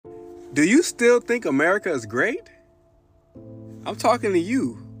Do you still think America is great? I'm talking to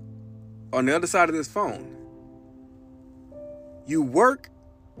you on the other side of this phone. You work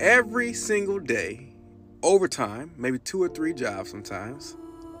every single day, overtime, maybe 2 or 3 jobs sometimes,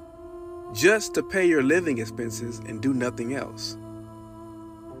 just to pay your living expenses and do nothing else.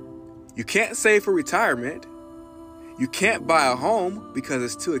 You can't save for retirement. You can't buy a home because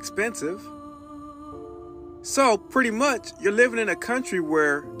it's too expensive. So pretty much you're living in a country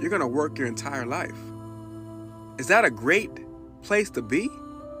where you're going to work your entire life. Is that a great place to be?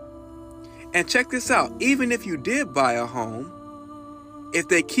 And check this out. Even if you did buy a home, if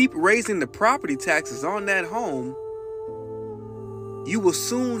they keep raising the property taxes on that home, you will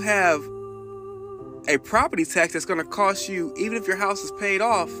soon have a property tax that's going to cost you, even if your house is paid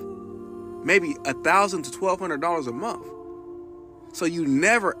off, maybe $1,000 to $1,200 a month. So you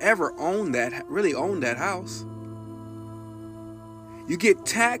never ever really own that house. You get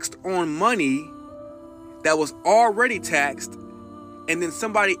taxed on money that was already taxed, and then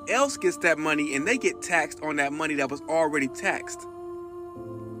somebody else gets that money and they get taxed on that money that was already taxed.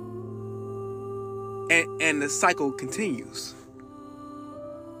 And the cycle continues.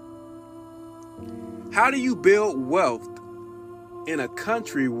 How do you build wealth in a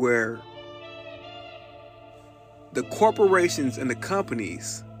country where the corporations and the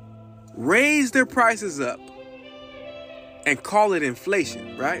companies raise their prices up and call it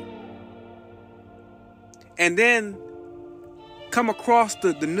inflation, right? And then come across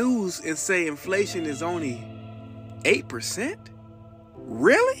the news and say inflation is only 8%?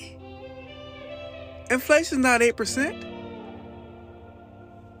 Really? Inflation's not 8%.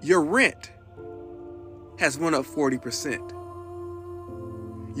 Your rent has went up 40%.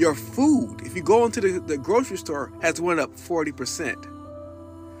 Your food, if you go into the grocery store, has went up 40%.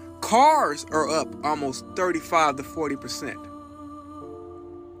 Cars are up almost 35 to 40%.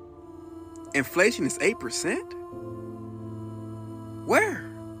 Inflation is 8%? Where?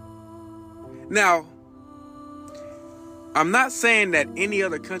 Now, I'm not saying that any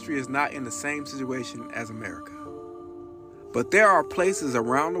other country is not in the same situation as America. But there are places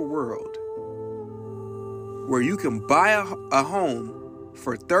around the world where you can buy a home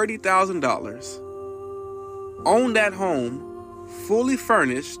for $30,000, own that home fully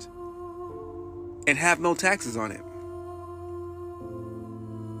furnished, and have no taxes on it.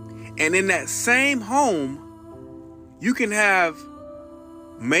 And in that same home, you can have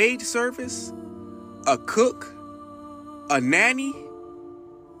maid service, a cook, a nanny,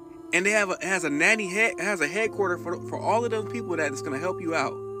 and it has a headquarter for all of those people that is going to help you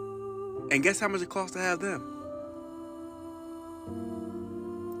out. And guess how much it costs to have them?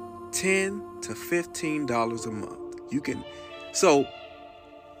 $10 to $15 a month. So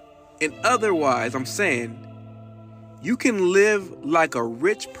in otherwise, I'm saying you can live like a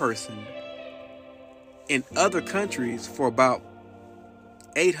rich person in other countries for about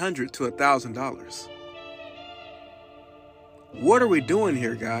 $800 to $1,000. What are we doing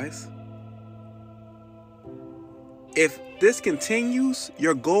here, guys? If this continues,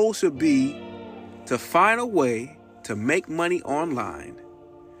 your goal should be to find a way to make money online,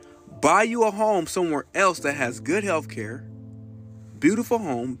 buy you a home somewhere else that has good health care, beautiful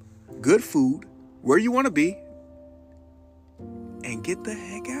home, good food, where you want to be, and get the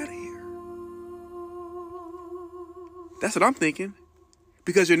heck out of here. That's what I'm thinking.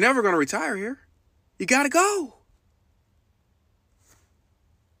 Because you're never going to retire here. You got to go.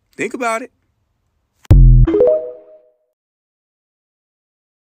 Think about it.